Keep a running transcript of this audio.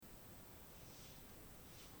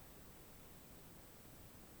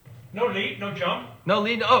No lead, no jump. No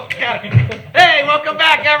lead. Oh, got it. Hey, welcome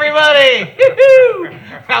back, everybody.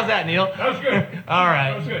 How's that, Neil? That was good. All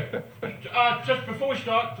right. That was good. Just before we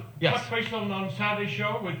start, Yes. touch base on Saturday's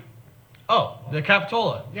show with. Oh, the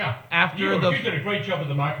Capitola. Yeah. After you the. did a great job with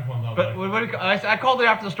the microphone, though. But what do you, I called it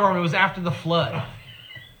after the storm. It was after the flood.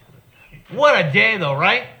 What a day, though,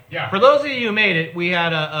 right? Yeah. For those of you who made it, we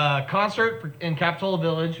had a concert in Capitola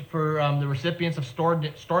Village for the recipients of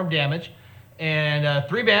storm damage, and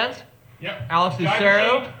 3 bands. Yep. Alex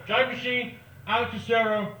Lucero. Jive Machine, Alex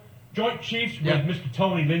Lucero, Joint Chiefs Yeah. with Mr.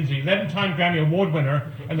 Tony Lindsay, 11-time Grammy Award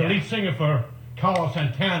winner, and the Yeah. lead singer for Carlos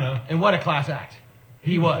Santana. And what a class act.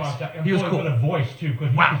 He was. He was With cool. a voice, too,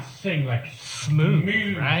 because Wow. he could sing like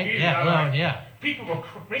Smooth, right? He- Yeah, well, yeah. People were,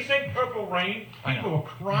 they sang Purple Rain, I people know. were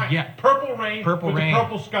crying. Yeah. Purple Rain, Purple with Rain. the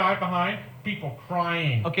purple sky behind, people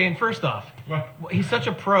crying. Okay, and first off, What? he's such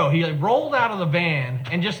a pro. He like rolled out of the van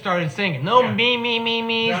and just started singing. No Yeah.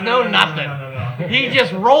 me's, No, no nothing. no. He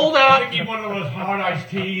just rolled I out, think he wanted one of those hard iced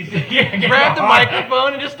teas. grabbed the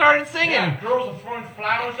microphone, and just started singing. Yeah, girls are throwing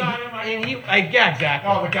flowers on him. And he, yeah, exactly.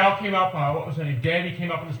 Oh, the gal came up, what was her name? Danny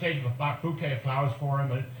came up on the stage with a bouquet of flowers for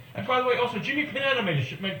him. And by the way, also, Jimmy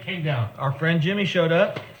Panetta came down. Our friend Jimmy showed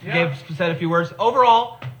up, Yeah. said a few words.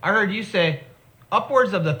 Overall, I heard you say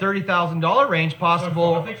upwards of the $30,000 range I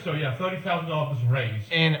possible. think so, yeah. $30,000 was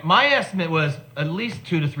raised. And my estimate was at least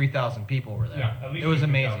 2,000 to 3,000 people were there. Yeah, at least it was 2,000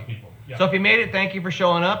 amazing. people. Yeah. So if you made it, thank you for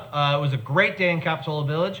showing up. It was a great day in Capitola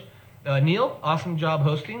Village. Neil, awesome job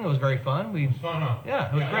hosting. It was very fun. It was fun, huh? Yeah,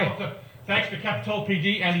 it was great. Also, thanks to Capitola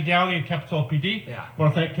PD, Andy Dowley and Capitola PD. Yeah. I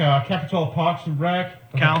want to thank Capitola Parks and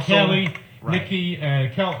Rec, Council. Kelly, Right. Nikki,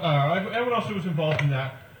 and everyone else who was involved in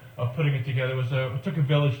that, putting it together. It took a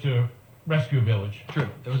village to rescue a village. True.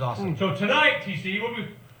 It was awesome. So tonight, TC,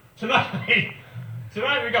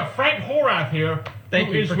 tonight we got Frank Horath here. Thank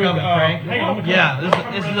who you is for with, coming, Frank. hang on, Yeah,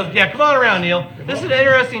 this is a, yeah. Come on around, Neil. This is an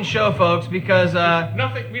interesting show, folks, because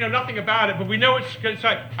Nothing, we know nothing about it, but we know it's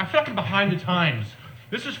like, I feel like I'm behind the times.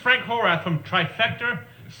 This is Frank Horath from Trifecta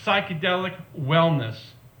Psychedelic Wellness.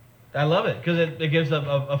 I love it because it gives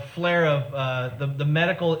a flair of the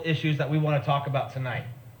medical issues that we want to talk about tonight,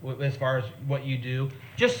 as far as what you do.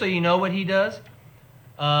 Just so you know what he does.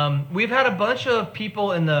 We've had a bunch of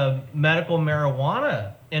people in the medical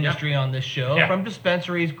marijuana industry on this show, Yeah. from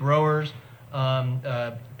dispensaries, growers,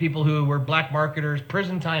 people who were black marketers,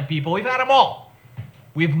 prison time people. We've had them all.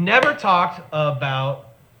 We've never talked about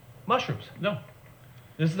mushrooms. No.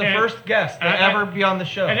 This is the And- first guest to and- ever be on the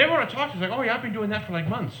show. And everyone I talk to is like, oh yeah, I've been doing that for like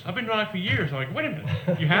months. I've been doing that for years. I'm like, wait a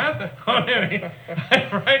minute, you have?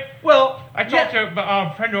 Right? Well, I talked to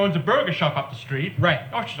a friend who owns a burger shop up the street. Right.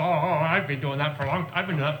 Oh, she's, I've been doing that for a long time. I've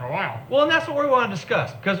been doing that for a while. Well, and that's what we want to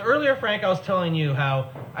discuss. Because earlier, Frank, I was telling you how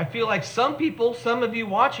I feel like some people, some of you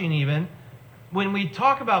watching even, when we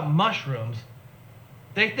talk about mushrooms,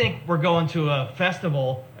 they think we're going to a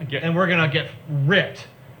festival and we're going to get ripped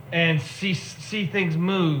and see things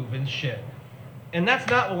move and shit. And that's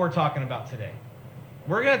not what we're talking about today.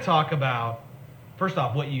 We're going to talk about, first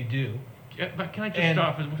off, what you do. Yeah, but can I just And-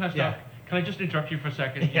 stop? Can I stop? yeah. Can I just interrupt you for a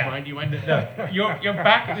second? Yeah. Do you mind? No. You're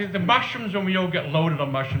back. The mushrooms, when we all get loaded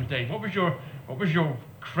on mushrooms, Dave. What was your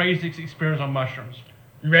craziest experience on mushrooms?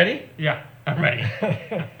 You ready? Yeah, I'm ready.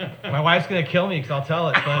 My wife's going to kill me because I'll tell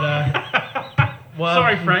it. But well,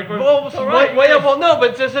 Sorry, Frank. Well, It's all right. well, no,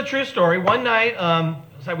 but it's just a true story. One night,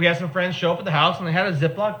 so we had some friends show up at the house, and they had a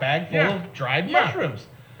Ziploc bag full Yeah. of dried Yeah. mushrooms.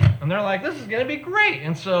 And they're like, this is going to be great.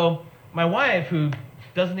 And so my wife, who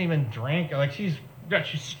doesn't even drink, like she's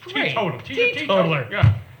straight. Teetotaler. Teetotaler.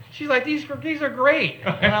 Yeah. She's like, these are great.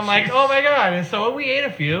 And I'm like, oh my God. And so we ate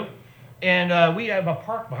a few, and we have a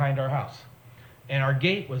park behind our house. And our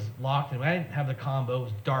gate was locked, and I didn't have the combo. It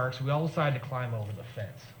was dark, so we all decided to climb over the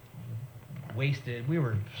fence. Wasted. We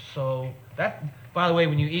were so... That, by the way,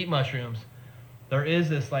 when you eat mushrooms, there is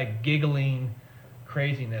this like giggling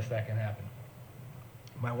craziness that can happen.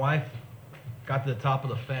 My wife got to the top of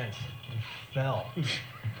the fence and fell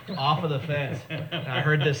off of the fence. And I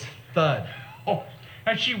heard this thud. Oh,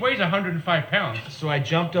 and she weighs 105 pounds. So I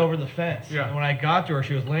jumped over the fence. Yeah. And when I got to her,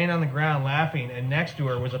 she was laying on the ground laughing, and next to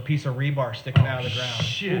her was a piece of rebar sticking out of the ground.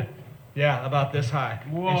 Shit. Yeah, about this high.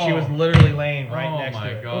 Whoa. And she was literally laying right next to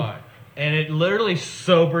it. Oh my God. And it literally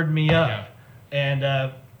sobered me up. Yeah.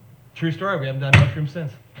 And true story, we haven't done mushrooms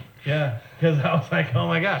since. Yeah, because I was like, oh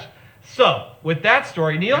my gosh. So, with that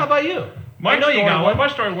story, Neil, how about you? I know you got one. My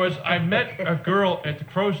story was I met a girl at the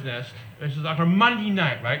Crow's Nest. This is on a Monday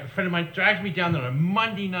night, right? A friend of mine drags me down there on a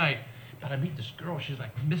Monday night. God, I meet this girl. She's like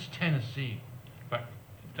Miss Tennessee. Like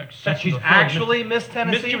That second she's or third. actually Miss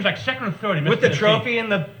Tennessee? She was like second or third in Miss With the Tennessee. trophy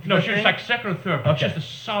and the... No, the she was thing? like second or third. But Okay. just a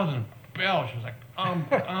southern belle. She was like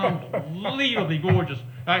unbelievably gorgeous.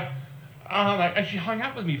 Right? And she hung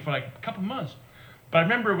out with me for like a couple months. But I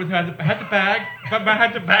remember with had the bag, had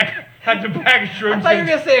the bag of shrooms. I thought you were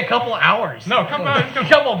gonna say a couple hours. No, come on, a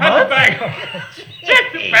couple had months. the bag,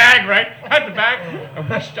 had the bag, right? Had the bag.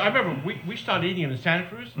 And I remember we started eating in Santa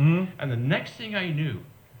Cruz, and the next thing I knew,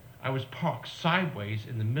 I was parked sideways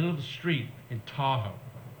in the middle of the street in Tahoe.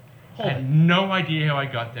 I had no idea how I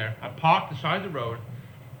got there. I parked the side of the road,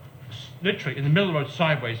 literally in the middle of the road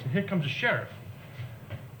sideways, and here comes the sheriff.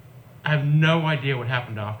 I have no idea what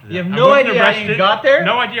happened after that. You have no idea how you got there?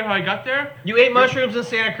 No idea how I got there. You ate mushrooms in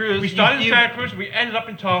Santa Cruz. We started in Santa Cruz. We ended up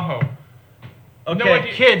in Tahoe. Okay, No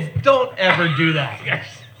idea. kids, don't ever do that. Yes.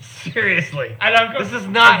 Seriously. And This is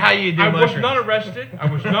not how you do I mushrooms. was not arrested.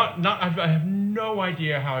 I was not. I have no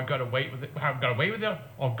idea how I got away with it. How I got away with it,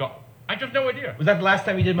 or got. I just no idea. Was that the last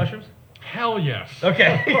time you did mushrooms? Hell yes.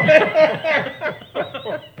 Okay.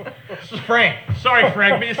 Frank. Sorry,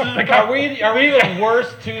 Frank. This is the Are we the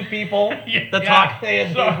worst two people Yeah. to talk for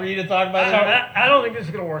you to talk about So this? I don't think this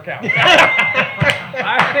is going to work out.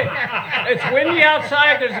 It's windy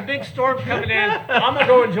outside. There's a big storm coming in. I'm going to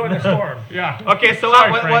go enjoy the storm. Yeah. Okay, so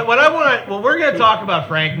Sorry, what Frank. I want to, what we're going to talk about,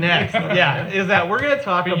 Frank, next, is that we're going to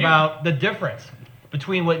talk But you- about the difference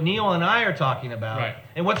between what Neil and I are talking about Right.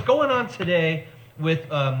 and what's going on today with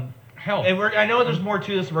Health. And I know there's more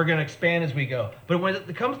to this, and we're going to expand as we go. But when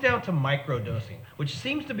it comes down to microdosing, which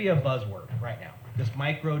seems to be a buzzword right now, this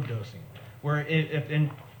microdosing, where and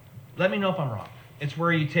let me know if I'm wrong. It's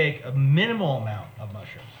where you take a minimal amount of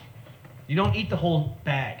mushrooms. You don't eat the whole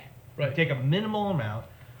bag. Right. You take a minimal amount,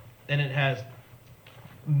 and it has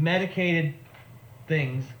medicated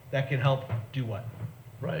things that can help do what?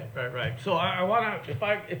 Right. So I want to,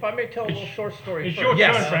 if I may tell a little short story. It's first. your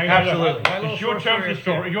Yes, turn, Frank. absolutely. My little It's your short turn for the is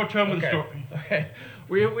story. here. Your turn with the Okay. story. Okay.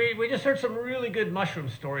 We just heard some really good mushroom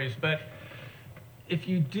stories, but if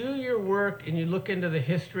you do your work and you look into the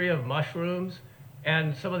history of mushrooms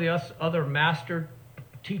and some of the other master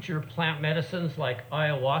teacher plant medicines like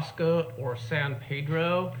ayahuasca or San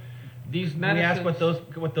Pedro, these Can we medicines.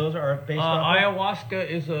 ask what those are based off of? Ayahuasca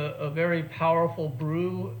is a very powerful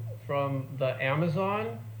brew from the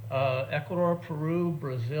Amazon, Ecuador, Peru,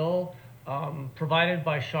 Brazil, provided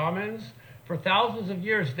by shamans. For thousands of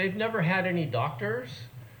years, they've never had any doctors.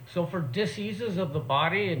 So for diseases of the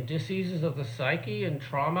body and diseases of the psyche and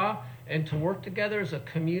trauma, and to work together as a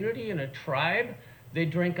community and a tribe, they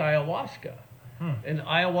drink ayahuasca. And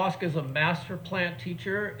ayahuasca is a master plant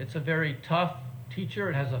teacher. It's a very tough teacher.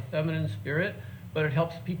 It has a feminine spirit, but it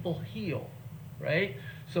helps people heal, right?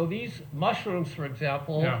 So these mushrooms, for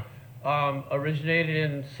example, Yeah. originated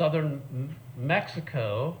in southern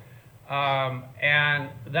Mexico, and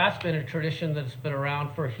that's been a tradition that's been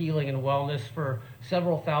around for healing and wellness for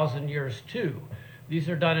several thousand years too. These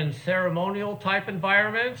are done in ceremonial type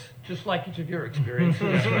environments, just like each of your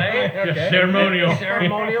experiences, right? Okay. Ceremonial.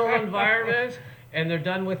 Ceremonial environments, and they're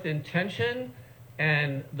done with intention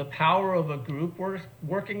and the power of a group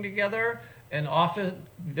working together, and often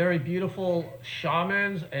very beautiful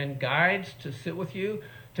shamans and guides to sit with you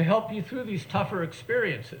to help you through these tougher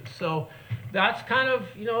experiences. So that's kind of,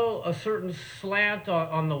 a certain slant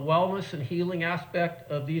on the wellness and healing aspect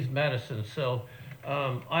of these medicines. So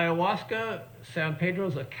ayahuasca, San Pedro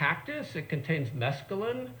is a cactus. It contains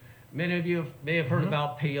mescaline. Many of you may have heard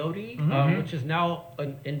about peyote, which is now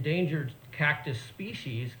an endangered cactus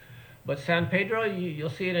species. But San Pedro, you'll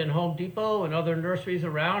see it in Home Depot and other nurseries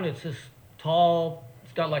around. It's this tall,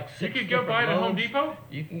 it's got like You 6 could go buy it at Home lobes. Depot?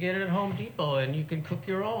 You can get it at Home Depot, and you can cook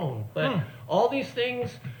your own. But all these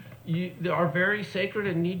things they are very sacred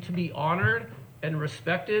and need to be honored and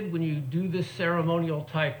respected when you do this ceremonial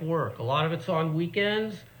type work. A lot of it's on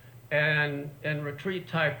weekends and retreat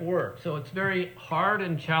type work. So it's very hard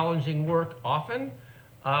and challenging work often.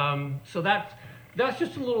 So that's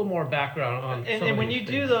just a little more background on. And when you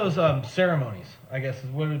do those ceremonies, I guess is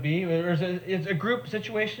what it would be, or is it a group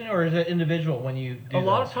situation, or is it individual when you do A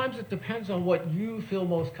lot of those? times it depends on what you feel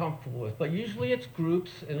most comfortable with, but usually it's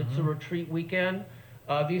groups and it's a retreat weekend.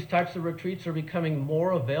 These types of retreats are becoming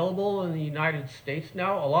more available in the United States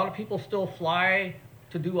now. A lot of people still fly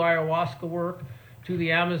to do ayahuasca work to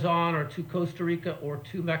the Amazon or to Costa Rica or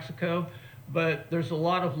to Mexico, but there's a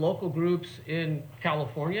lot of local groups in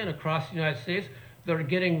California and across the United States that are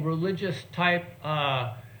getting religious type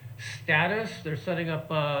status. They're setting up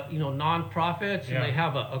nonprofits, Yeah. and they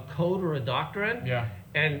have a code or a doctrine. Yeah.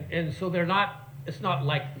 And so they're not, it's not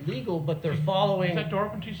like legal, but they're following. Is that door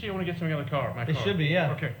open, TC? I want to get something in the car. My It car. should be,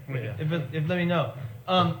 yeah. Okay. I'm gonna get- If let me know.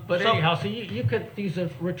 But So- anyhow, so you could, these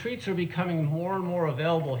retreats are becoming more and more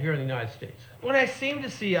available here in the United States. What I seem to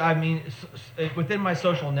see, I mean, within my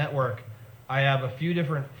social network, I have a few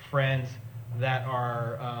different friends that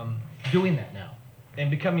are doing that now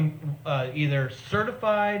and becoming either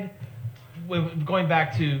certified, going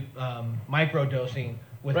back to microdosing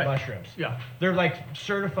with Right. mushrooms. Yeah. They're like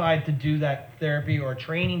certified to do that therapy or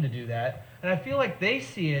training to do that. And I feel like they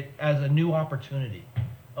see it as a new opportunity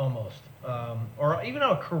almost, or even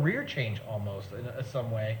a career change almost in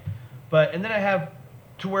some way. And then I have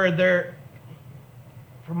to where they're,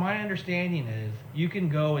 from my understanding is you can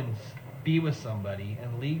go and be with somebody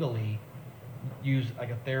and legally use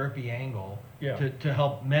like a therapy angle Yeah. to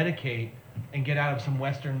help medicate and get out of some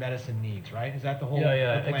Western medicine needs, right? Is that the whole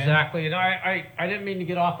Yeah, the plan? exactly. And I didn't mean to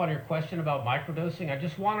get off on your question about microdosing. I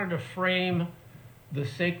just wanted to frame the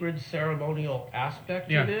sacred ceremonial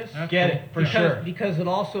aspect Yeah, of this. that's Get cool. it, for sure. Because it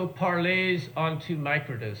also parlays onto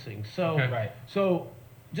microdosing. So, Okay. Right. so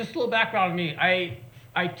just a little background on me.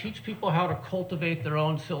 I teach people how to cultivate their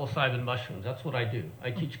own psilocybin mushrooms. That's what I do.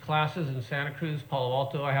 I teach classes in Santa Cruz, Palo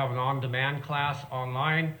Alto. I have an on-demand class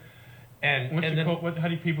online. And, What's and it then, called? How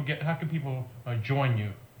can people join you?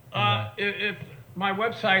 in that? if my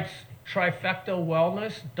website's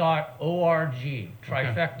trifectawellness.org,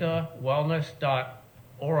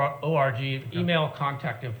 trifectawellness.org, email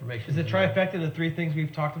contact information. Is it trifecta the three things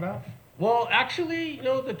we've talked about? Well, actually,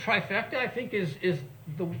 the trifecta I think is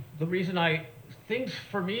the reason things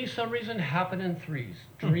for me some reason happen in threes: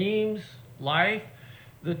 dreams, life.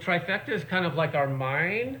 The trifecta is kind of like our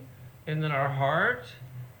mind, and then our heart,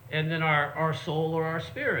 and then our soul or our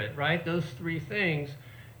spirit, right? Those three things.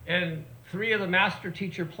 And three of the master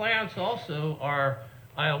teacher plants also are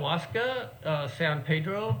ayahuasca, San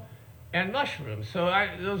Pedro, and mushrooms. So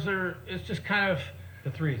it's just kind of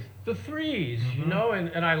The threes. the threes, and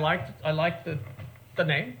I liked the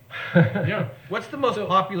name. Yeah. What's the most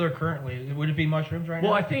popular currently? Would it be mushrooms right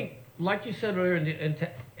Well, now? I think, like you said earlier, and to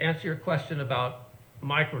answer your question about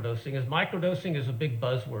microdosing is a big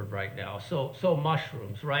buzzword right now. So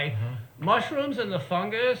mushrooms, right? Mushrooms and the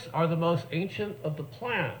fungus are the most ancient of the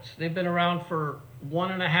plants. They've been around for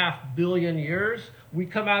 1.5 billion years. We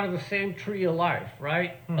come out of the same tree of life,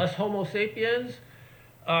 right? Us Homo sapiens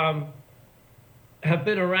have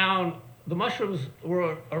been around. The mushrooms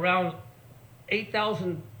were around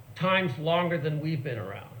 8,000 times longer than we've been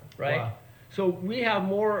around, right? Wow. So we have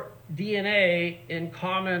more DNA in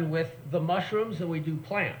common with the mushrooms than we do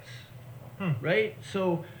plants, right?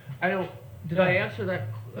 So did I answer that?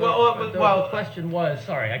 The question was,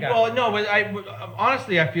 sorry, I got. Well, no, but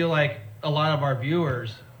honestly, I feel like a lot of our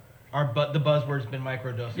viewers the buzzword's been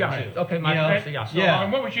microdosing Yeah. too. Okay. You know? Yeah. So, Yeah.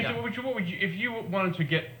 What would you Yeah. do? What would you if you wanted to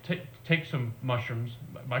take some mushrooms,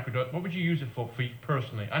 microdose? What would you use it for you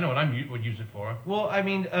personally? I know what would use it for. Well, I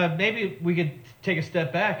mean, maybe we could take a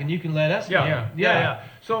step back and you can let us know. Yeah.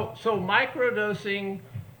 So microdosing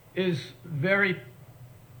is very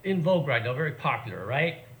in vogue right now, very popular,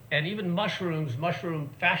 right? And even mushrooms, mushroom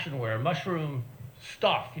fashion wear, mushroom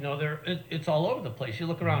stuff, it's all over the place. You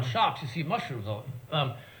look around shops, you see mushrooms all.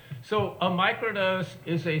 So a microdose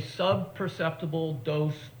is a sub-perceptible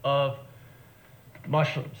dose of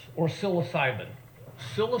mushrooms or psilocybin.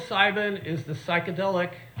 Psilocybin is the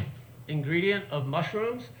psychedelic ingredient of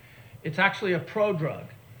mushrooms. It's actually a prodrug.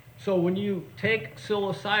 So when you take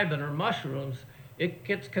psilocybin or mushrooms, it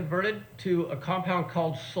gets converted to a compound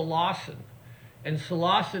called psilocin. And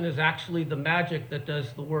psilocin is actually the magic that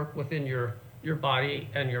does the work within your body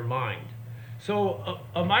and your mind. So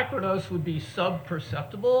a microdose would be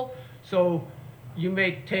sub-perceptible. So you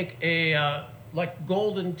may take like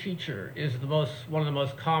golden teacher is one of the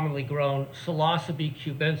most commonly grown Psilocybe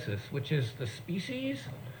cubensis, which is the species.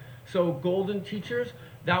 So golden teachers,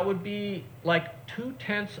 that would be like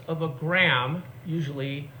 0.2 of a gram,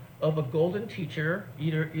 usually, of a golden teacher,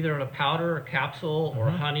 either in a powder or capsule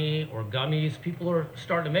or honey or gummies. People are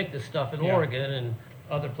starting to make this stuff in Oregon and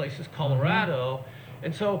other places, Colorado.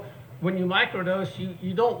 And so when you microdose,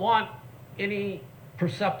 you don't want any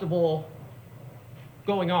perceptible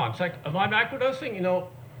going on. It's like, am I microdosing? You don't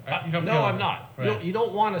No, feel I'm it. not. Right. You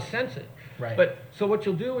don't want to sense it. Right. But so what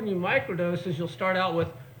you'll do when you microdose is you'll start out with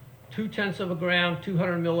 0.2 of a gram,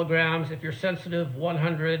 200 milligrams. If you're sensitive,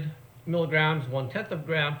 100 milligrams, 1/10 of a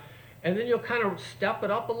gram. And then you'll kind of step it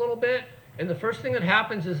up a little bit. And the first thing that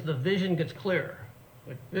happens is the vision gets clearer.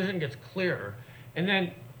 The vision gets clearer. And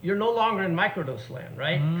then you're no longer in microdose land,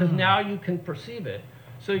 right? Because now you can perceive it.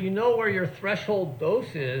 So you know where your threshold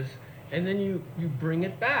dose is, and then you bring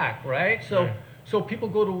it back, right? So people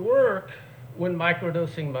go to work when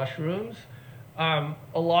microdosing mushrooms. A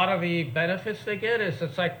lot of the benefits they get is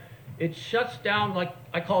it shuts down, like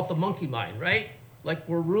I call it the monkey mind, right? Like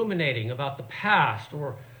we're ruminating about the past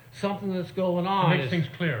or something that's going on. It makes things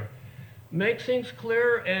clear. Makes things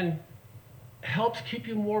clear, and helps keep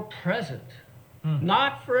you more present.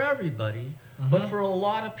 Not for everybody, but for a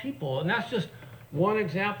lot of people. And that's just one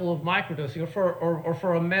example of microdosing, or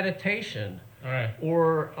for a meditation. All right.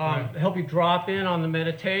 Or help you drop in on the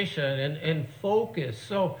meditation and focus.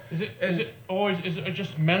 So Is it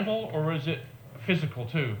just mental, or is it physical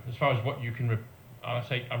too, as far as what you can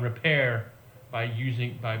repair by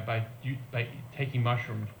taking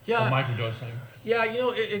mushrooms or microdosing? Yeah,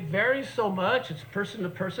 it varies so much. It's person to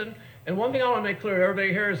person. And one thing I want to make clear to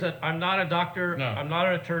everybody here is that I'm not a doctor, No. I'm not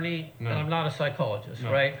an attorney, No. and I'm not a psychologist,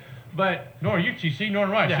 No. right? But Nor are you, TC, nor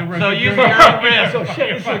am I. Yeah. we're So good- you're you're- at risk. so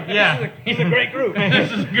shit, this is a great group.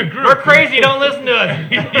 This is a good group. We're crazy. Don't listen to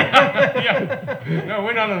us. Yeah. No,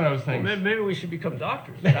 we're none of those things. Maybe we should become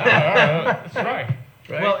doctors. That's right.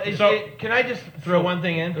 Right? Well, So- can I just throw one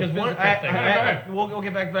thing in? Because The physical thing. we'll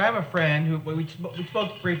get back. But I have a friend who we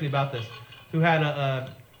spoke briefly about this, who had a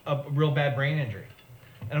real bad brain injury,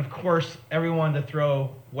 and of course, everyone to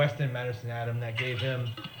throw Western medicine at him that gave him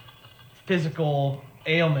physical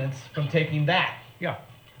ailments from taking that. Yeah.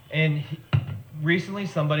 And recently,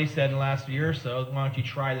 somebody said in the last year or so, why don't you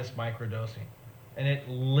try this microdosing? And it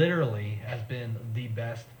literally has been the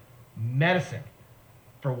best medicine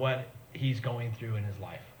for what he's going through in his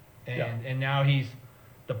life. And now he's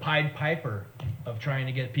the Pied Piper of trying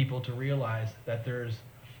to get people to realize that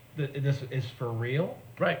this is for real.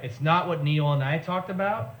 Right. It's not what Neil and I talked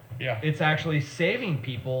about. Yeah. It's actually saving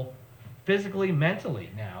people physically, mentally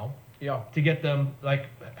now Yeah. to get them like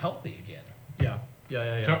healthy again. Yeah.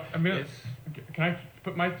 Yeah. So, I mean, It's- can I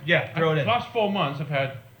put my... Yeah, throw it in. The last 4 months I've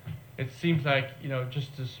had, it seems like,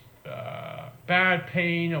 just this bad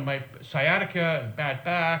pain on my sciatica and bad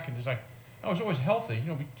back, and it's like, I was always healthy.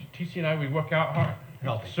 TC and I, we work out hard.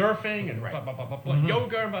 Healthy. Surfing and Right. blah, blah, blah, blah, blah,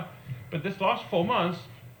 yoga, and blah. But this last 4 months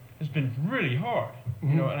has been really hard,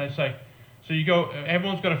 and it's like, so you go,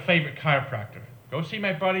 everyone's got a favorite chiropractor. Go see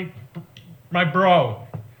my buddy, my bro.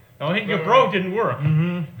 No, your bro didn't work.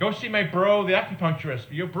 Go see my bro, the acupuncturist.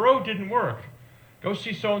 Your bro didn't work. Go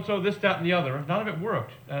see so-and-so, this, that, and the other. None of it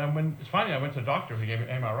worked. And when finally I went to the doctor who gave me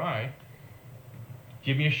an MRI,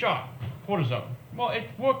 give me a shot, cortisone. Well, it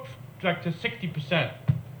worked like to 60%,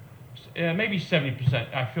 maybe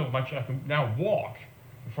 70%. I feel much, I can now walk.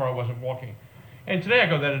 Before I wasn't walking. And today I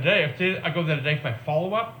go there today. I go there today for my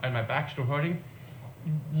follow-up, and my back's still hurting.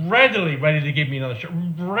 Ready to give me another shot.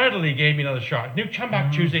 Readily gave me another shot. New come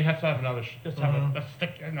back Tuesday, has to have another. Let's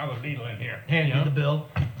stick another needle in here. Hand you you know? the bill.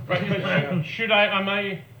 Right, but should I?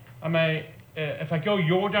 Am I? If I go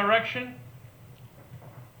your direction,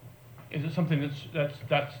 is it something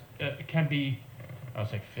that's can be, I'll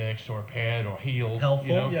say, fixed or repaired or healed?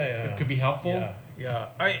 Helpful? Yeah. It could be helpful. Yeah.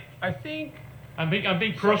 I think. I'm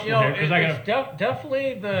being personal here because I it's got.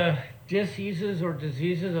 definitely the diseases or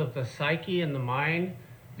diseases of the psyche and the mind,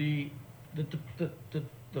 the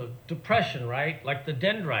depression, right? Like the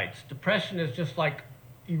dendrites. Depression is just like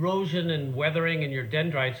erosion and weathering, and your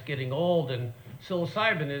dendrites getting old. And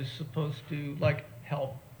psilocybin is supposed to like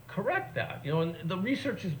help correct that. And the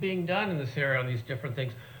research is being done in this area on these different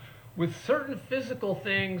things. With certain physical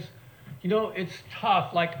things, it's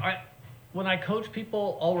tough. Like when I coach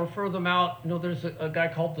people, I'll refer them out. There's a guy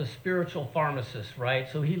called the spiritual pharmacist, right?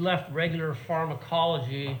 So he left regular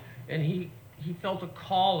pharmacology, and he felt a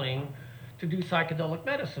calling to do psychedelic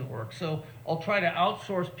medicine work. So I'll try to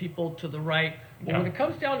outsource people to the right. But when it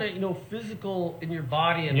comes down to physical in your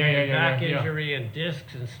body and back injury and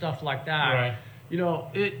discs and stuff like that, Right.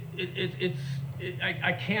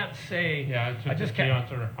 I can't say. Yeah, I just can't.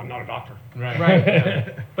 answer. I'm not a doctor. Right.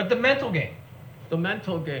 Right. But the mental game. The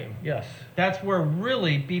mental game, yes. That's where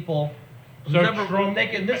really people. So for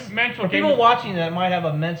mental people game- watching that might have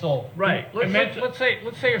a mental. Right. mental- Let's say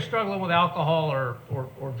you're struggling with alcohol or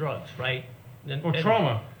drugs, right? Or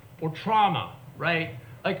trauma. Or trauma, right?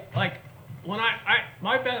 Like when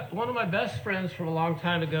one of my best friends from a long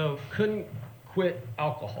time ago couldn't quit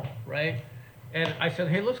alcohol, right? And I said,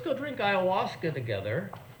 hey, let's go drink ayahuasca together.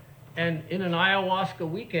 And in an ayahuasca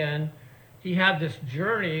weekend, he had this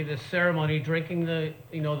journey, this ceremony, drinking the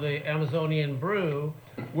Amazonian brew,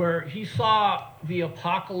 where he saw the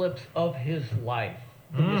apocalypse of his life,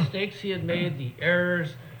 the mistakes he had made, the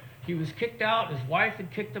errors. He was kicked out. His wife had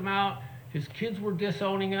kicked him out. His kids were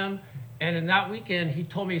disowning him. And in that weekend, he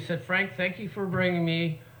told me, he said, Frank, thank you for bringing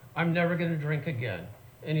me. I'm never going to drink again.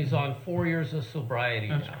 And he's on 4 years of sobriety.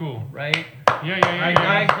 That's now, cool. right? Yeah.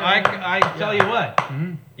 I tell you what,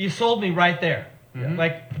 you sold me right there. Mhm.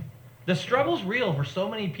 Like, the struggle's real for so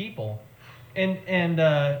many people, and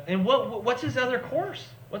what's his other course?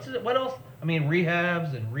 What else? I mean,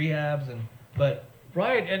 rehabs, but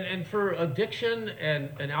Right, and for addiction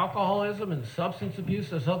and alcoholism and substance abuse,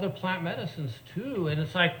 there's other plant medicines too. And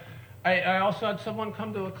it's like, I also had someone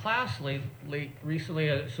come to a class recently.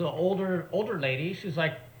 It's an older lady. She's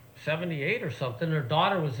like 78 or something. Her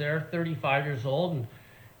daughter was there, 35 years old,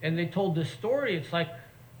 and they told this story. It's like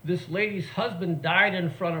this lady's husband died in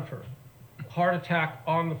front of her, heart attack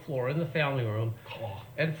on the floor in the family room,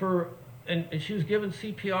 and she was given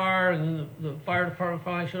CPR, and then the fire department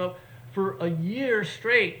finally showed up. For a year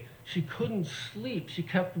straight, she couldn't sleep. She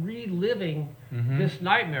kept reliving this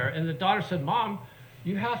nightmare. And the daughter said, "Mom,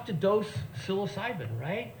 you have to dose psilocybin,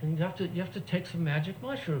 right? And you have to take some magic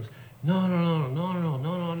mushrooms." No, I'm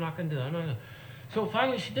not going to do that. No. So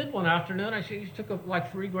finally she did one afternoon. She took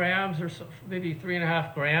like 3 grams or so, maybe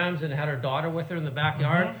 3.5 grams, and had her daughter with her in the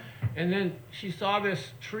backyard. And then she saw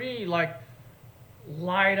this tree like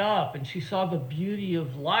light up, and she saw the beauty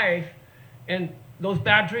of life, and those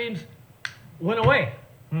bad dreams went away.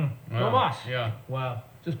 No mas. Yeah. Wow.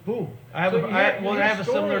 Just boom. I have a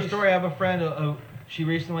similar story. I have a friend. She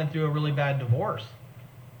recently went through a really bad divorce,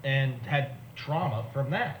 and had trauma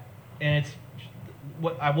from that. And it's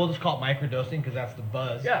what I will just call it microdosing, because that's the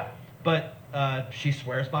buzz. Yeah. But she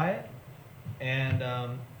swears by it,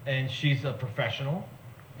 and she's a professional,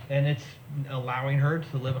 and it's allowing her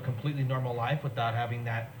to live a completely normal life without having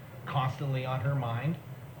that constantly on her mind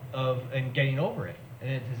and getting over it.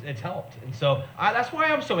 And it's helped. And so that's why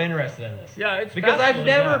I'm so interested in this. Yeah, it's because I've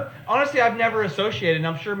fascinating, I've never associated, and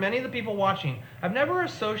I'm sure many of the people watching, I've never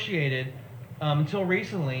associated until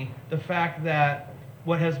recently the fact that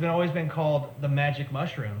what has always been called the magic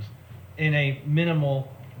mushrooms in a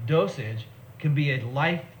minimal dosage can be a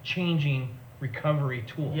life-changing recovery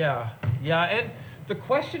tool. Yeah, and the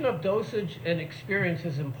question of dosage and experience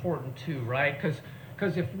is important too, right?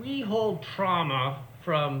 Because if we hold trauma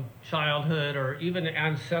from childhood or even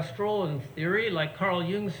ancestral in theory, like Carl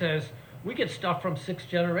Jung says, we get stuff from 6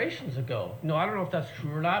 generations ago. I don't know if that's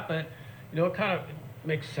true or not, but it kind of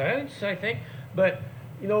makes sense, I think. But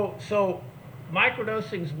so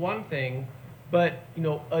microdosing is one thing, but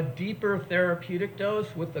a deeper therapeutic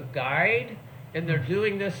dose with a guide, and they're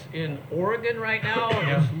doing this in Oregon right now.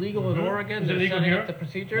 It's legal in Oregon. They're setting up the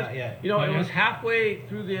procedures. Not yet. It was halfway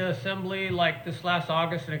through the assembly like this last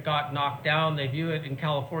August, and it got knocked down. They view it in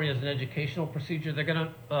California as an educational procedure. They're going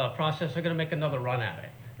to process. They're going to make another run at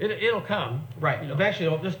it. It'll come. Right.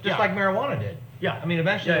 Eventually, just like marijuana did. Yeah. I mean,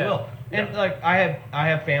 eventually it will. And like I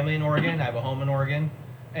have family in Oregon. I have a home in Oregon,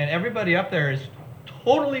 and everybody up there is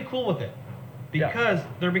totally cool with it because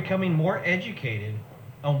they're becoming more educated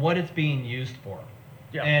on what it's being used for.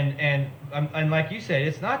 Yeah. And like you said,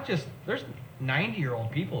 it's not just, there's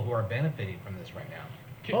 90-year-old people who are benefiting from this right now.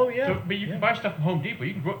 Oh yeah. So, but you can buy stuff from Home Depot.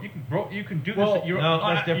 You can do this. Well,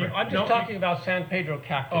 no, that's different. I'm just talking about San Pedro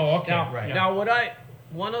cactus. Oh, okay. Now, right. Now,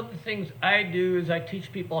 one of the things I do is I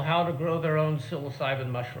teach people how to grow their own psilocybin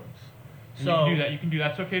mushrooms. So you can do that. You can do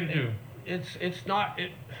that. It's okay to do. It's not.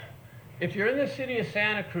 If you're in the city of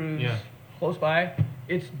Santa Cruz, close by,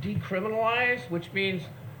 it's decriminalized, which means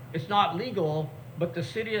it's not legal. But the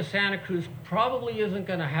city of Santa Cruz probably isn't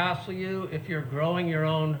going to hassle you if you're growing your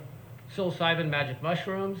own psilocybin magic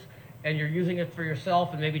mushrooms and you're using it for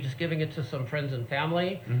yourself and maybe just giving it to some friends and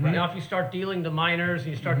family. Mm-hmm. Now, if you start dealing to minors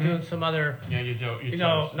and you start doing some other,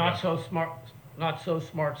 not so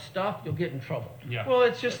smart stuff, you'll get in trouble. Yeah. Well,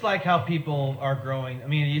 it's just like how people are growing. I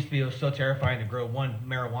mean, it used to be so terrifying to grow one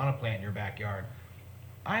marijuana plant in your backyard.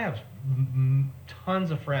 I have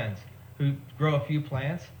tons of friends who grow a few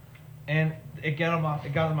plants, and it got them off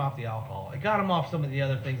the alcohol. It got them off some of the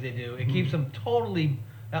other things they do. It keeps them totally.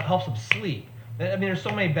 That helps them sleep. I mean, there's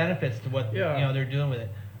so many benefits to what they're doing with it.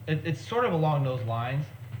 It's sort of along those lines,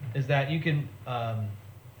 is that you can,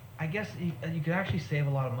 I guess you can actually save a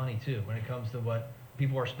lot of money too when it comes to what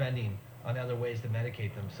people are spending on other ways to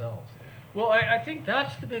medicate themselves. Well, I think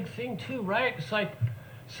that's the big thing too, right? It's like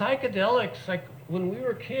psychedelics. Like when we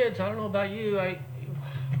were kids, I don't know about you, I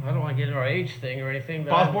don't want to get into our age thing or anything.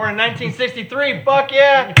 But I was born in 1963. Fuck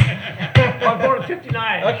yeah! I was born in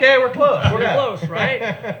 59. Okay, we're close. We're close,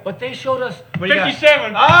 right? But they showed us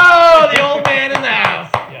 57. Oh, the old man in the house.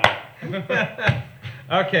 Yeah.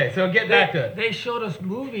 Okay, so get back to it. They showed us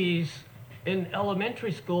movies in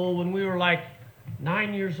elementary school when we were like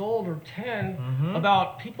 9 years old or 10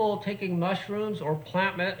 about people taking mushrooms or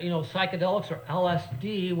psychedelics or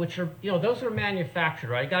LSD, which are, those are manufactured,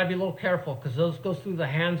 right? You got to be a little careful because those go through the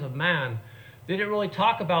hands of man. They didn't really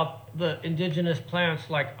talk about the indigenous plants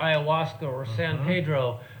like ayahuasca or San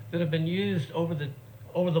Pedro that have been used over the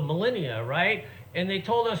millennia, right? And they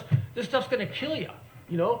told us this stuff's going to kill you,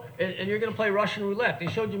 and you're going to play Russian roulette. They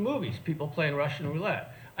showed you movies, people playing Russian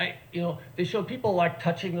roulette. they showed people like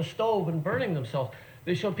touching the stove and burning themselves.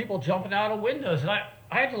 They showed people jumping out of windows, and I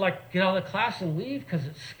had to like get out of the class and leave because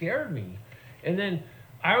it scared me. And then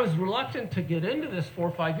I was reluctant to get into this 4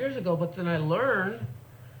 or 5 years ago, but then I learned,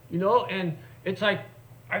 and it's like,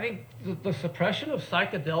 I think the suppression of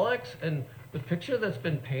psychedelics and the picture that's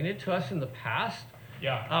been painted to us in the past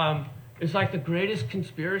is like the greatest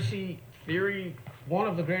conspiracy theory, one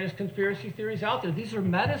of the greatest conspiracy theories out there. These are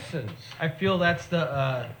medicines. I feel that's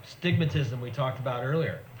the stigmatism we talked about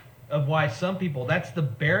earlier, of why some people, that's the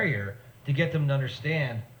barrier to get them to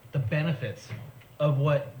understand the benefits of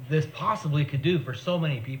what this possibly could do for so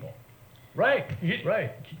many people. Right.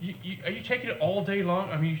 Are you taking it all day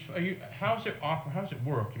long? I mean, how's it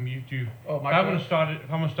work? I mean, if I'm going to start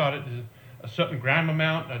it, there's a certain gram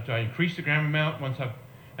amount. Do I increase the gram amount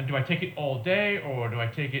and do I take it all day, or do I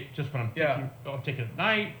take it just when I'm thinking, I'll take it at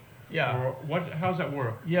night? Yeah. Or how's that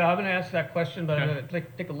work? Yeah, I'm going to answer that question, but I'm going to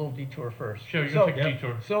take a little detour first. Sure, you're going to take a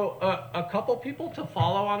detour. So a couple people to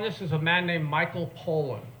follow on this is a man named Michael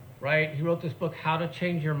Pollan, right? He wrote this book, How to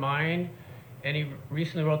Change Your Mind, and he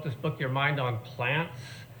recently wrote this book, Your Mind on Plants.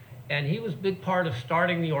 And he was a big part of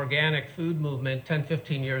starting the organic food movement 10,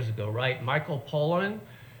 15 years ago, right? Michael Pollan.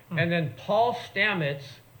 And then Paul Stamets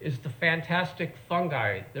is the Fantastic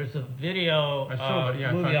Fungi. There's a video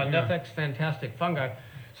movie on Netflix, Fantastic Fungi.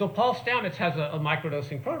 So Paul Stamets has a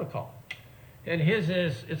microdosing protocol. And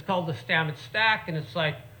it's called the Stamets Stack, and it's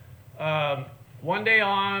like 1 day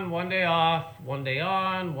on, 1 day off, 1 day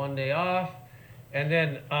on, 1 day off, and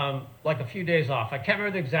then like a few days off. I can't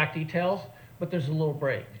remember the exact details, but there's a little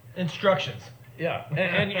break. Instructions. Yeah,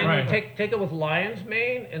 and you take it with lion's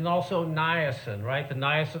mane and also niacin, right? The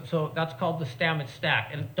niacin, so that's called the Stamets Stack.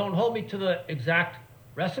 And don't hold me to the exact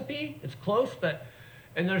recipe, it's close, but,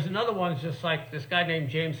 and there's another one, it's just like this guy named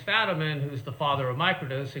James Fadiman, who's the father of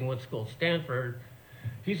microdosing, went to school at Stanford.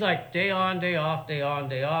 He's like day on, day off, day on,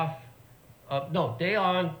 day off. Day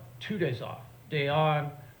on, 2 days off. Day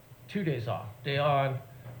on, 2 days off. Day on,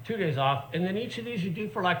 2 days off. And then each of these you do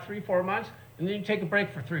for like 3, 4 months, and then you take a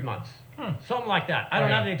break for 3 months. Something like that. I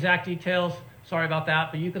don't have the exact details. Sorry about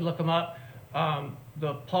that, but you can look them up.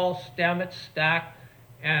 The Paul Stamets Stack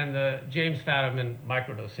and the James Fadiman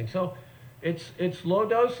microdosing. So it's low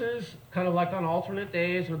doses, kind of like on alternate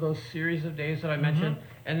days or those series of days that I mentioned,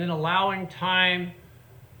 and then allowing time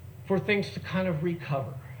for things to kind of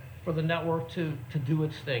recover, for the network to do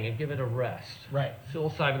its thing and give it a rest. Right.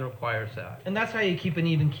 Psilocybin requires that. And that's how you keep an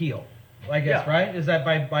even keel, I guess, right? Is that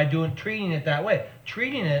by treating it that way.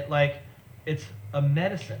 Treating it like it's a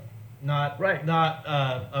medicine, not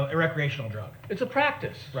a recreational drug. It's a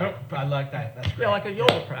practice. Right. I like that. That's great. Yeah, like a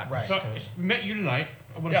yoga practice. Right. So we met you tonight.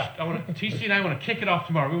 TC and I want to kick it off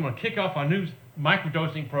tomorrow. We want to kick off our new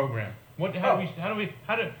microdosing program.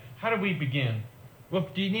 How do we begin? Well,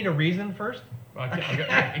 do you need a reason first? I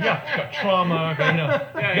got trauma.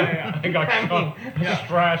 I got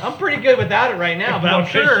stress. I'm pretty good without it right now, but I'm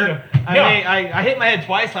sure. I hit my head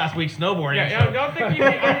twice last week snowboarding. I think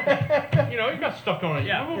you got stuff going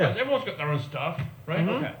on. Everyone's got their own stuff, right?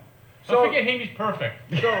 Mm-hmm. Okay. So forget him. He's perfect.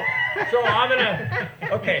 So I'm gonna.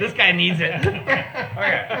 Okay. This guy needs it.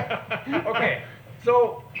 Okay.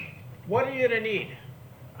 So, what are you gonna need?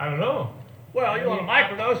 I don't know. Well, you want to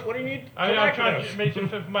microdose. What do you need to I'm trying microdose? to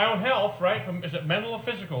for my own health, right? Is it mental or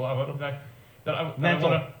physical?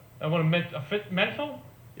 Mental. I want to fit mental.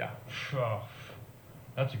 Yeah. Oh,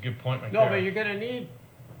 that's a good point right No, there. but you're gonna need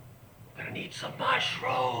some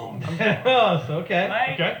mushrooms. Oh, so okay.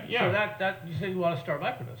 Right? Okay, yeah. So that you said you want to start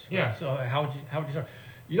microdose. Right? Yeah. So how would you start?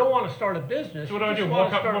 You don't want to start a business. So what do I you do? just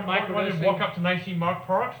Walk want up, to start microdosing. walk up to Nicey Mark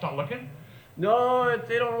Park, start looking? No,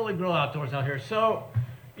 they don't really grow outdoors out here. So,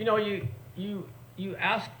 you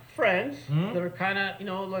ask friends that are kind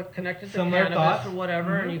of like connected to Similar cannabis thoughts. or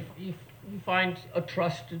whatever, and you find a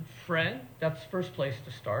trusted friend. That's the first place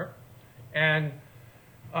to start. And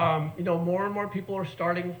more and more people are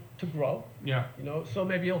starting to grow. Yeah. So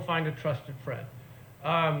maybe you'll find a trusted friend.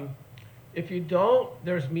 If you don't,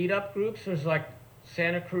 there's meetup groups. There's like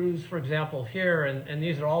Santa Cruz, for example, here, and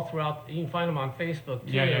these are all throughout. You can find them on Facebook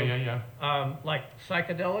too. Yeah. Like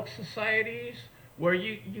psychedelic societies, where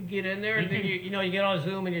you get in there and then you get on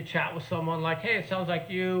Zoom and you chat with someone like, hey, it sounds like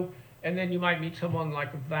you, and then you might meet someone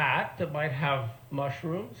like that might have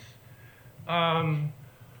mushrooms,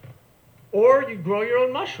 or you grow your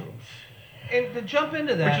own mushrooms. And to jump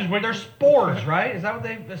into that, Which is what they're spores, right? Is that what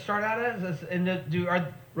they start out as?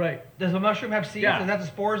 Right. Does a mushroom have seeds? Yeah. Is that the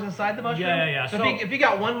spores inside the mushroom? Yeah. So if you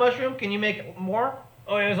got one mushroom, can you make more?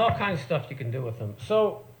 Oh, yeah, there's all kinds of stuff you can do with them.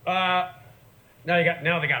 So Now they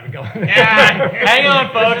got me going. Yeah, hang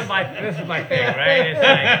on, folks. This is my thing, right? It's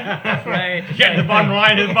like, right. Getting the bottom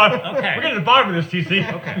line. Okay. We're getting to the bottom of this,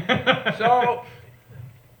 TC. Okay. So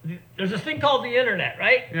there's this thing called the internet,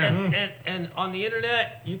 right? Yeah. And on the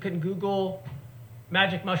internet, you can Google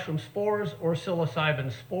magic mushroom spores or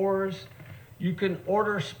psilocybin spores. You can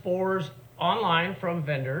order spores online from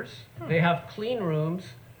vendors. They have clean rooms.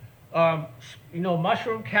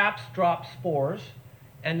 Mushroom caps drop spores,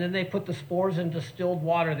 and then they put the spores in distilled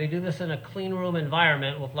water. They do this in a clean room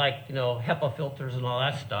environment with HEPA filters and all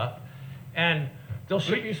that stuff. And they'll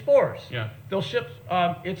ship you spores. Yeah. They'll ship,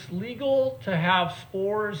 it's legal to have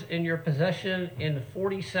spores in your possession in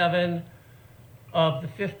 47 of the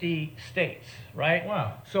 50 states, right?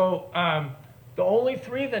 Wow. So the only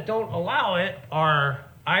 3 that don't allow it are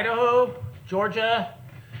Idaho, Georgia,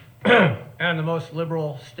 and the most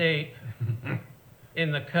liberal state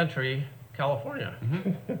in the country, California.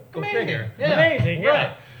 Go Amazing. figure. Yeah. Amazing, yeah.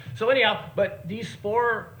 Right. So anyhow, but these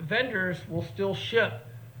spore vendors will still ship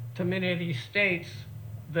to many of these states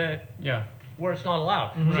Yeah. where it's not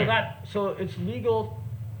allowed. Right. So it's legal.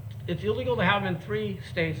 It's illegal to have them in 3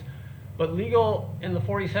 states, but legal in the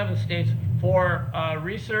 47 states for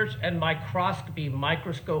research and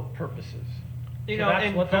microscope purposes. You So know, that's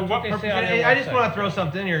and what, for that's what they say on And their I just website. want to throw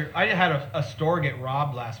something in here. I had a store get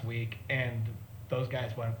robbed last week, and those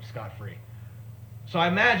guys went scot-free. So I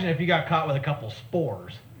imagine if you got caught with a couple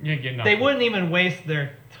spores, You're getting they nothing. wouuld even waste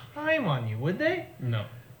their time on you, would they? No.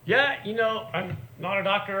 Yeah, I'm not a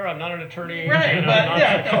doctor, I'm not an attorney, Right, and but I'm not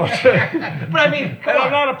yeah. a psychologist, But I mean, come and I'm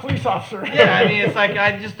on. not a police officer. Yeah, I mean, it's like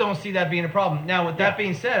I just don't see that being a problem. Now, with that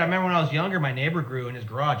being said, I remember when I was younger, my neighbor grew in his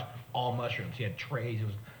garage all mushrooms. He had trays.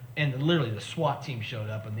 And literally the SWAT team showed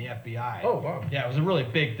up and the FBI. Oh, wow. Yeah, it was a really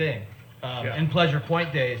big thing. Yeah. In Pleasure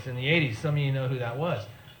Point days in the 80s, some of you know who that was.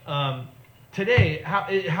 Today,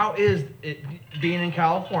 how is it being in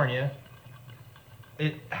California?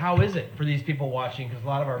 How is it for these people watching? Because a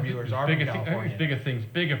lot of our viewers are from California. There's bigger things,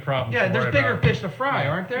 bigger problems. Yeah, to there's worry bigger about. fish to fry,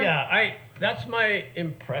 aren't there? Yeah, that's my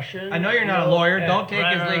impression. I know you're not a lawyer. Don't take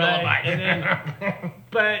his legal advice. And then,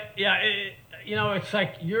 but yeah, it's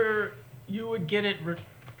like you would get it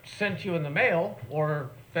sent to you in the mail or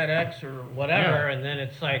FedEx or whatever, Yeah. and then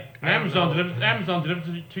it's like Amazon delivers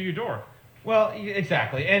it to your door. Well,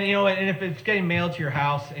 exactly, and and if it's getting mailed to your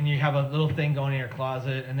house and you have a little thing going in your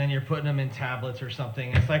closet, and then you're putting them in tablets or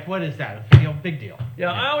something, it's like, what is that? Big deal.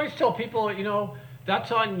 Yeah, I always tell people,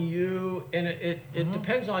 that's on you, and it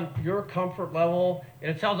depends on your comfort level. And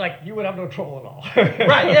it sounds like you would have no trouble at all.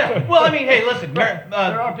 Right? Yeah. Well, I mean, hey, listen. There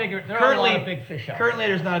are a lot of big fish out Currently,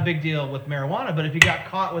 there's not a big deal with marijuana, but if you got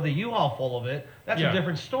caught with a U-Haul full of it, that's Yeah. a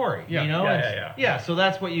different story. Yeah. Yeah. So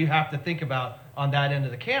that's what you have to think about on that end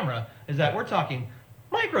of the camera, is that we're talking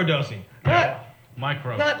microdosing,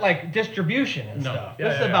 Micro. not like distribution and No. stuff. Yeah,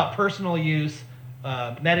 This is yeah, about personal use,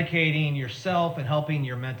 medicating yourself and helping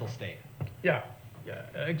your mental state. Yeah,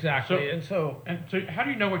 exactly. So- And so, And so, how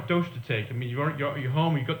do you know what dose to take? I mean, you're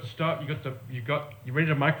home. You got the stuff. You're ready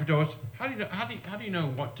to microdose. How do you know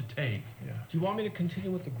what to take? do you want me to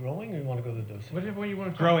continue with the growing, or you want to go to the dosing? Whatever way you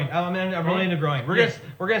want to. Growing. I'm really into growing. We're Yes.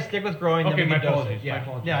 gonna stick with growing. Okay, then we my can dose apologies, it. Yeah. my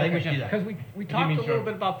apologies. Yeah, I think we Okay, should do that. Because we talked mean a little sure?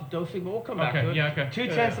 bit about the dosing, but we'll come back to Okay. it. Yeah. Okay.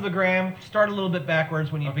 2/10 of a gram. Start a little bit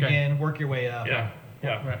backwards when you Okay. begin. Work your way up. Yeah.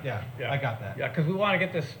 Right. Yeah. Yeah. I got that. Yeah, because we want to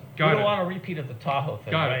get this. Got we don't it. want a repeat of the Tahoe thing,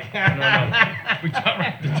 Got right? it. No. We talked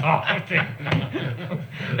about the top thing.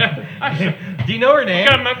 Do you know her name?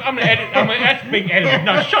 I'm gonna edit. That's being edited.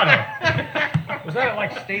 No, shut up. Was that at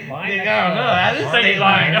like state line? Yeah, no, that is State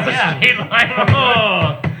line. That was Yeah. state line.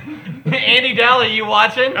 Oh. Andy Daly, you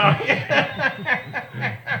watching?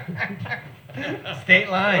 State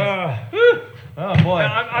line. Oh boy.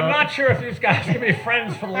 I'm not sure if these guys can be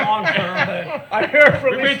friends for the long term, but I hear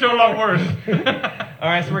from We've been through a lot worse. All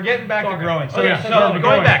right, so we're getting back to growing. So, Oh, yeah. so So we're going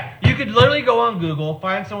growing. back, you could literally go on Google,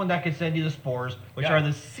 find someone that could send you the spores, which Yeah. are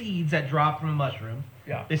the seeds that drop from a mushroom.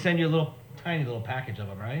 Yeah. They send you a tiny little package of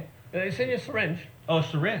them, right? They send you a syringe. Oh,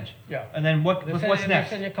 syringe. Yeah. And then what's They next?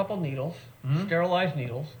 send you a couple needles, Mm-hmm. sterilized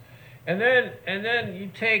needles, and then you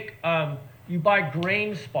take you buy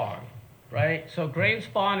grain spawn, right? So grain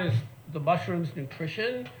spawn is the mushroom's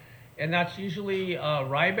nutrition, and that's usually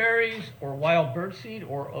rye berries or wild birdseed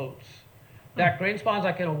or oats. That grain spawn's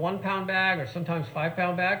like in a 1 pound bag or sometimes 5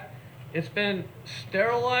 pound bag. It's been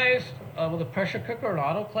sterilized with a pressure cooker and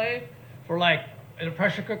autoclave for in a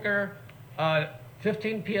pressure cooker,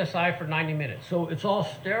 15 psi for 90 minutes. So it's all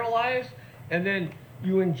sterilized, and then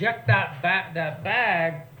you inject that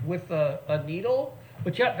bag with a needle.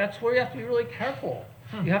 But yeah, that's where you have to be really careful.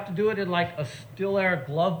 You have to do it in like a still air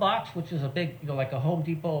glove box, which is a big, like a Home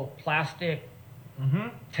Depot plastic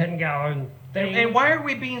 10-gallon thing. And why are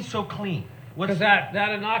we being so clean? Because that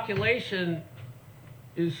inoculation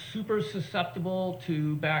is super susceptible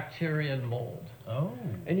to bacteria and mold. Oh.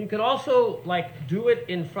 And you could also like do it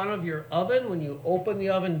in front of your oven when you open the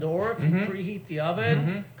oven door, if you preheat the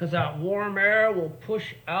oven, because that warm air will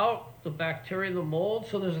push out the bacteria and the mold.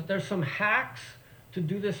 So there's some hacks to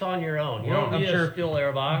do this on your own. You don't I'm need sure a still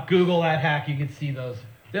air box. Google that hack, you can see those.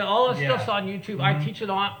 All this stuff's on YouTube. I teach an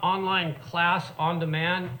online class on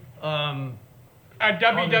demand. At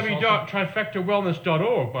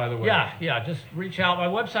www.trifectawellness.org, by the way. Yeah, just reach out. My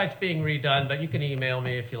website's being redone, but you can email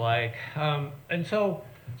me if you like. And so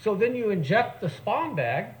then you inject the spawn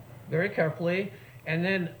bag very carefully, and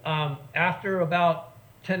then after about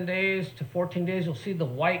 10 days to 14 days, you'll see the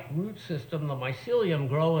white root system, the mycelium,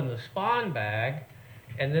 grow in the spawn bag,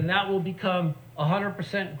 and then that will become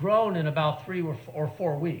 100% grown in about 3 or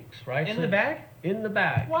 4 weeks, right? In the bag? In the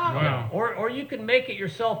bag. Wow. Or you can make it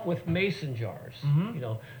yourself with mason jars. You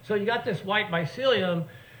know, so you got this white mycelium.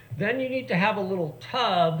 Then you need to have a little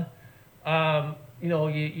tub. You know,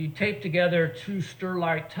 you tape together 2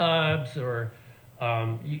 Sterlite tubs, or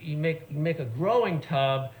you make a growing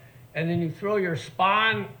tub, and then you throw your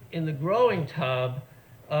spawn in the growing tub,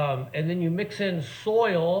 and then you mix in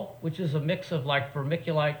soil, which is a mix of like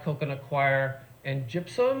vermiculite, coconut coir, and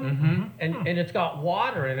gypsum, and it's got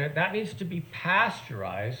water in it. That needs to be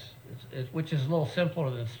pasteurized, which is a little simpler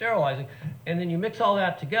than sterilizing. And then you mix all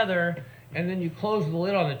that together, and then you close the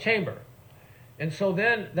lid on the chamber. And so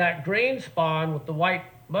then that grain spawn with the white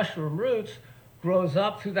mushroom roots grows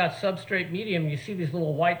up through that substrate medium. You see these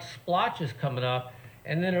little white splotches coming up,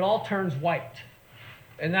 and then it all turns white.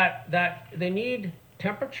 And that they need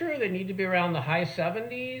temperature. They need to be around the high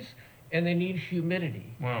 70s. And they need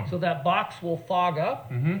humidity. Wow. So that box will fog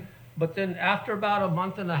up. But then after about a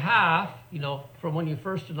month and a half, you know, from when you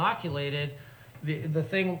first inoculated,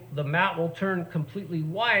 the mat will turn completely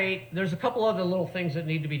white. There's a couple other little things that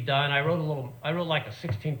need to be done. I wrote like a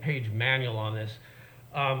 16-page manual on this.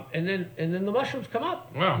 And then the mushrooms come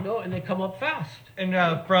up. Wow. You know, and they come up fast. And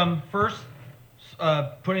from first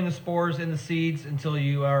putting the spores in the seeds until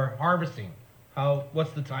you are harvesting,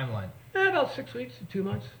 what's the timeline? About 6 weeks to 2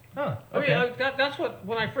 months. Oh, okay. I mean, that's what,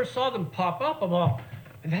 when I first saw them pop up, I'm all,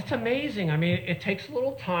 that's amazing. I mean, it takes a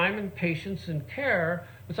little time and patience and care.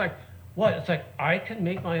 It's like, what? It's like, I can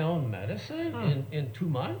make my own medicine in 2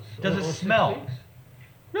 months? Does or it 6 smell? weeks?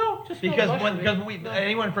 No, just Because mushrooms.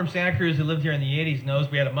 anyone from Santa Cruz who lived here in the 80s knows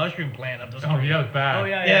we had a mushroom plant up the street. Oh, yeah, it's bad. Oh,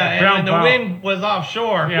 yeah. Yeah, Brown and when the pal. wind was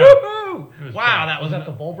offshore. Yeah. Woohoo! was Wow, bad. that Was was that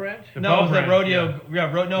the Bull Branch? The no, it was Bow the Branch,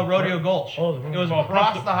 rodeo. Rodeo Gulch. Oh, the it was Well,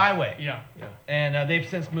 across across the highway. Yeah. And they've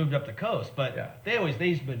since moved up the coast, but Yeah. they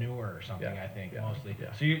use manure or something, Yeah. I think, Yeah. mostly.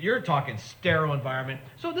 Yeah. So you're talking sterile environment.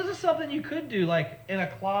 So this is something you could do, like in a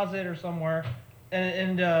closet or somewhere,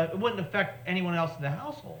 and it wouldn't affect anyone else in the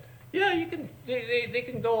household. Yeah, you can. They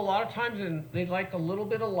can go a lot of times, and they like a little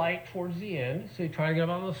bit of light towards the end. So you try to get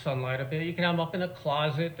them out in the sunlight a bit. You can have them up in a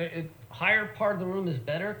closet. Higher part of the room is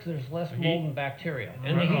better because there's less mold and bacteria,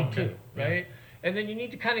 and the heat too, right? And then you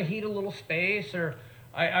need to kind of heat a little space. Or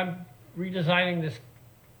I'm redesigning this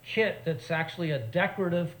kit that's actually a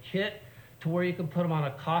decorative kit to where you can put them on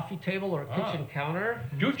a coffee table or a kitchen counter.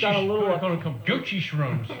 It's Gucci, got a little. Gucci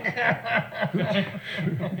shrooms.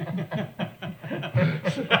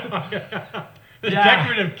 This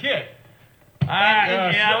decorative kit.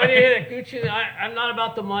 Yeah, when you hit a Gucci, I'm not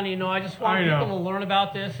about the money. No, I just want I people know. to learn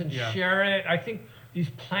about this and Yeah. share it. I think these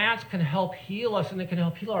plants can help heal us, and they can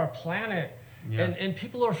help heal our planet. Yeah. And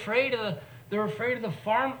people are afraid of the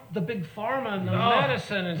big pharma and the No.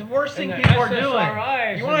 medicine. And It's the worst thing and the people are doing.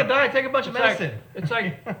 SSRIs. You want to die? Take a bunch of It's like- medicine. It's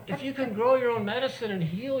like if you can grow your own medicine and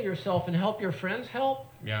heal yourself and help your friends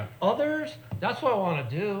help Yeah. others, that's what I want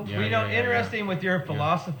to do. Yeah. Well, you know, interesting with your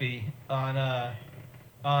philosophy on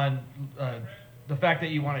the fact that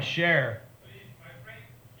you want to share.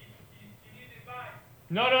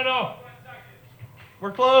 No.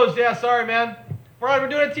 We're closed. Yeah, sorry, man. We're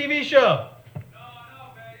doing a TV show.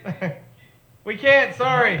 We can't.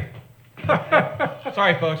 Sorry.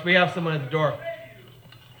 Sorry, folks. We have someone at the door.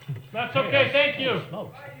 That's okay. Thank you.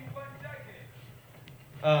 Smokes.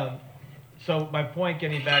 So my point,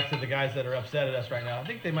 getting back to the guys that are upset at us right now, I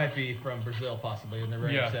think they might be from Brazil, possibly, and they're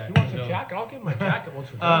very Yeah. upset. You want So- a jacket? I'll give him a jacket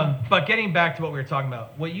once we're done. But getting back to what we were talking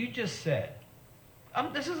about, what you just said,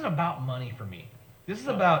 this isn't about money for me. This is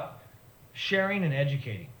about sharing and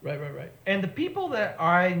educating. Right. And the people that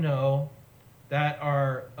I know that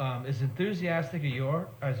are as enthusiastic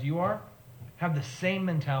as you are have the same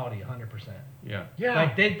mentality 100%. Yeah. Yeah.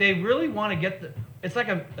 Like they really want to get it's like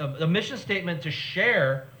a mission statement to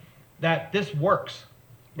share that this works.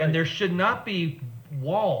 Right. And there should not be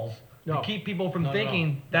walls No. to keep people from Not at all.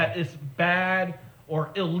 thinking that it's bad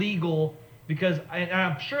or illegal. Because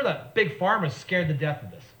I'm sure that big pharma is scared to death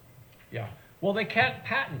of this. Yeah. Well, they can't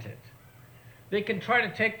patent it. They can try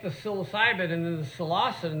to take the psilocybin and then the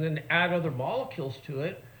psilocin and then add other molecules to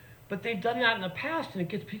it, but they've done that in the past and it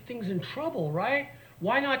gets things in trouble, right?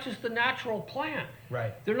 Why not just the natural plant?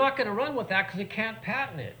 Right. They're not going to run with that because they can't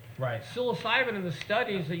patent it. Right. Psilocybin in the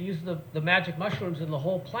studies that use the magic mushrooms in the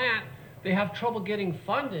whole plant, they have trouble getting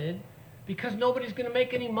funded because nobody's going to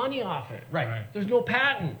make any money off it. Right. There's no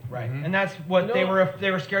patent. Right. And that's what You they know-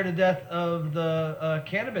 were scared to death of the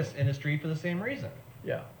cannabis industry for the same reason.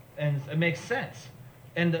 Yeah. And it makes sense.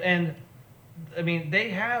 And I mean, they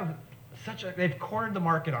have they've cornered the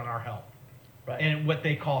market on our health. Right. And what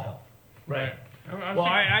they call health. Right. I Well, think-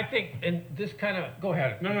 I think, and this kind of, go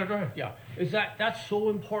ahead. No, go ahead. Yeah, that's so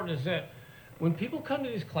important is that when people come to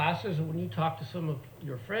these classes and when you talk to some of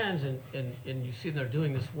your friends and you see they're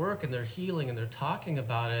doing this work and they're healing and they're talking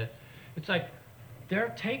about it, it's like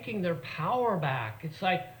they're taking their power back. It's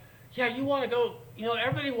like, yeah, you want to go,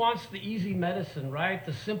 everybody wants the easy medicine, right?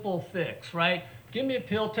 The simple fix, right? Give me a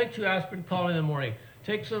pill, take 2 aspirin, call me in the morning.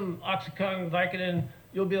 Take some Oxycontin, Vicodin,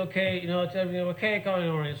 you'll be okay, it's everything okay, call me in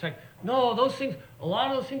the morning. It's like, no, those things, a lot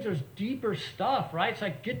of those things, there's deeper stuff, right? It's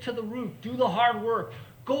like, get to the root, do the hard work,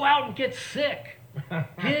 go out and get sick.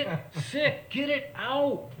 Get sick, get it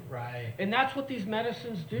out. Right. And that's what these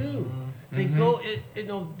medicines do. They go,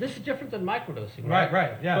 this is different than microdosing, right?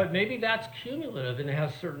 Right, yeah. But maybe that's cumulative and it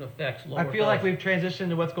has certain effects. I feel like we've transitioned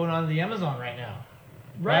to what's going on in the Amazon right now.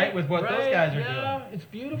 Right, with what those guys are doing. It's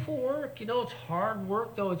beautiful work. It's hard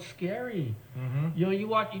work though. It's scary. Mm-hmm.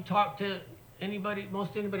 You talk to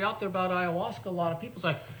most anybody out there about ayahuasca. A lot of people's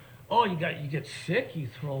like, oh, you get sick, you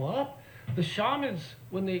throw up. The shamans,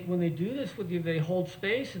 when they do this with you, they hold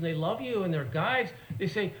space and they love you and they're guides. They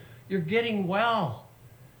say you're getting well,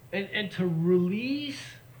 and to release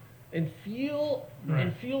and feel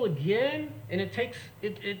and feel again. And it takes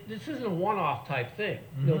it. This isn't a one-off type thing.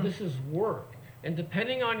 This is work. And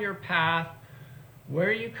depending on your path,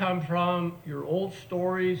 where you come from, your old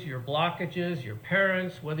stories, your blockages, your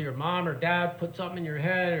parents, whether your mom or dad put something in your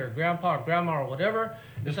head, or grandpa or grandma or whatever,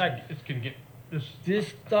 it's like It's gonna get this.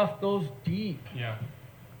 this stuff goes deep. Yeah.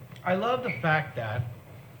 I love the fact that,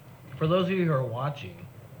 for those of you who are watching,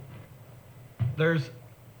 there's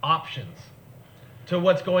options to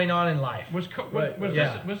what's going on in life. Was Right,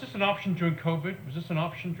 this an option during COVID? Was this an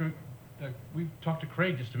option during? We talked to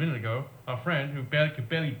Craig just a minute ago, our friend who could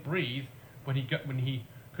barely breathe when he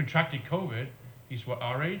contracted COVID. He's what,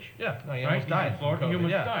 our age? Yeah, no, he Right? almost He's died in from Florida. He COVID,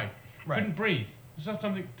 almost yeah. died. Right. Couldn't breathe. Is that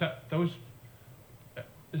something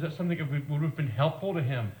that would have been helpful to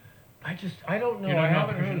him? I don't know. You don't I know,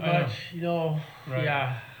 haven't because heard you- I know. much, Right.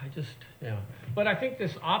 Yeah, But I think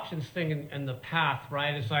this options thing and the path,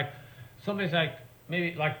 right, is like, somebody's like,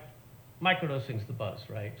 maybe like, microdosing's the buzz,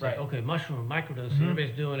 right? It's like, Right. okay, mushroom, microdosing,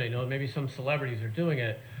 everybody's doing it, maybe some celebrities are doing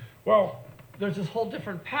it. Well, there's this whole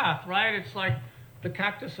different path, right? It's like the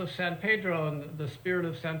cactus of San Pedro and the spirit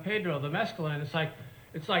of San Pedro, the mescaline. It's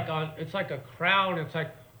like a crown. It's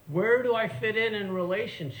like, where do I fit in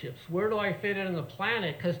relationships? Where do I fit in the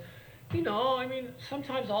planet? Because,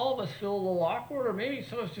 sometimes all of us feel a little awkward, or maybe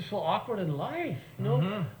some of us just feel awkward in life.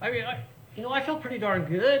 I mean, I feel pretty darn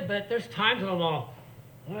good, but there's times when I'm all,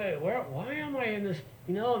 wait, why am I in this,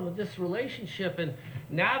 in this relationship and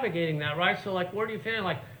navigating that, right? So like, where do you fit in?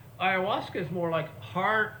 Like, ayahuasca is more like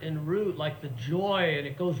heart and root, like the joy, and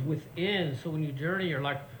it goes within. So when you journey, you're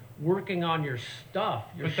like working on your stuff,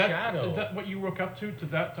 your shadow. Is that what you work up to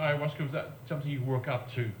ayahuasca? Was that something you work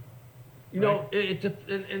up to? And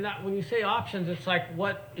that when you say options, it's like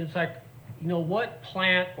what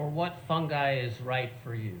plant or what fungi is right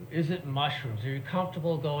for you? Is it mushrooms? Are you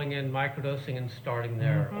comfortable going in microdosing and starting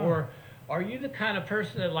there, or are you the kind of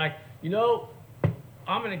person that like,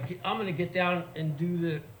 I'm gonna get down and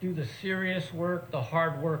do the serious work, the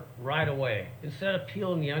hard work right away, instead of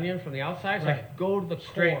peeling the onion from the outside. It's like go to the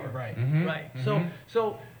Straight, core. right. Right.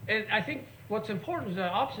 So, and I think what's important is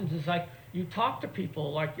that options is like you talk to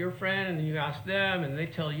people like your friend and you ask them and they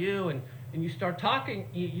tell you and you start talking.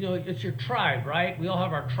 It's your tribe, right? We all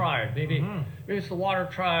have our tribe. Maybe it's the water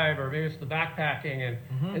tribe, or maybe it's the backpacking,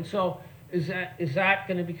 and so is that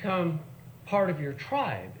going to become part of your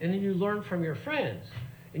tribe? And then you learn from your friends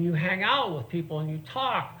and you hang out with people and you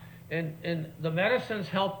talk, and the medicines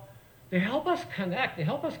help us connect. They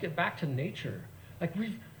help us get back to nature. Like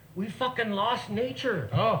we fucking lost nature.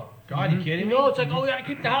 Oh, God, you kidding me? It's like, oh, we gotta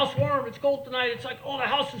keep the house warm. It's cold tonight. It's like, oh, the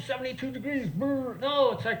house is 72 degrees. Brr.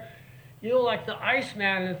 No, it's like, like the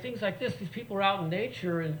Iceman and things like this. These people are out in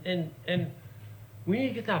nature, and we need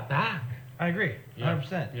to get that back. I agree, Yeah.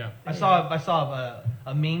 100%. Yeah. I saw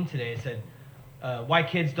a meme today. It said, "Why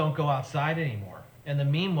kids don't go outside anymore?" And the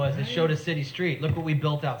meme was it showed a city street. Look what we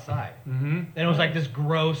built outside. Mm-hmm. And it was like this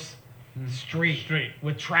gross street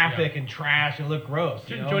with traffic and trash. It looked gross.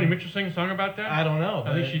 Didn't Joni Mitchell sing a song about that? I don't know.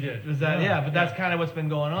 I think she did. Was that but that's kind of what's been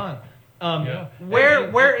going on. Yeah.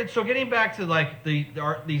 Where so getting back to like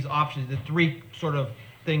these options, the three sort of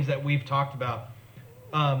things that we've talked about.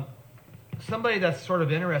 Somebody that's sort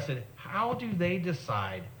of interested, how do they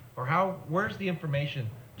decide, or where's the information?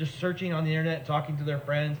 Just searching on the internet, talking to their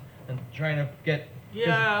friends, and trying to get.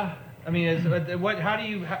 Yeah. I mean,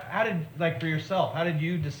 how did like for yourself? How did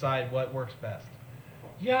you decide what works best?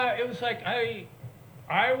 Yeah, it was like I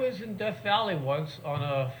was in Death Valley once on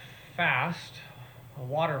a fast, a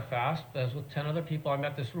water fast. I was with 10 other people. I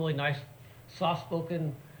met this really nice,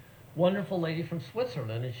 soft-spoken, wonderful lady from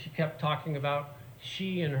Switzerland, and she kept talking about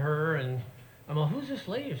she and her, and I'm like, who's this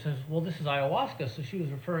lady? She says, well, this is ayahuasca. So she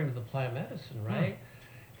was referring to the plant medicine, right?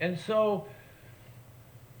 And so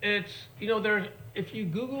it's, there's, if you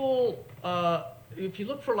Google, if you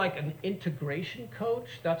look for like an integration coach,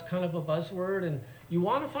 that's kind of a buzzword, and you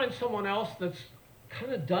want to find someone else that's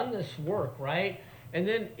kind of done this work, right? And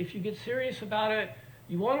then if you get serious about it,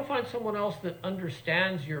 you want to find someone else that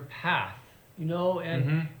understands your path,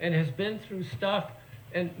 and has been through stuff.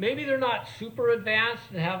 And maybe they're not super advanced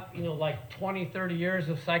and have, like 20, 30 years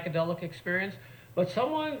of psychedelic experience, but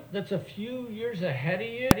someone that's a few years ahead of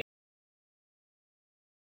you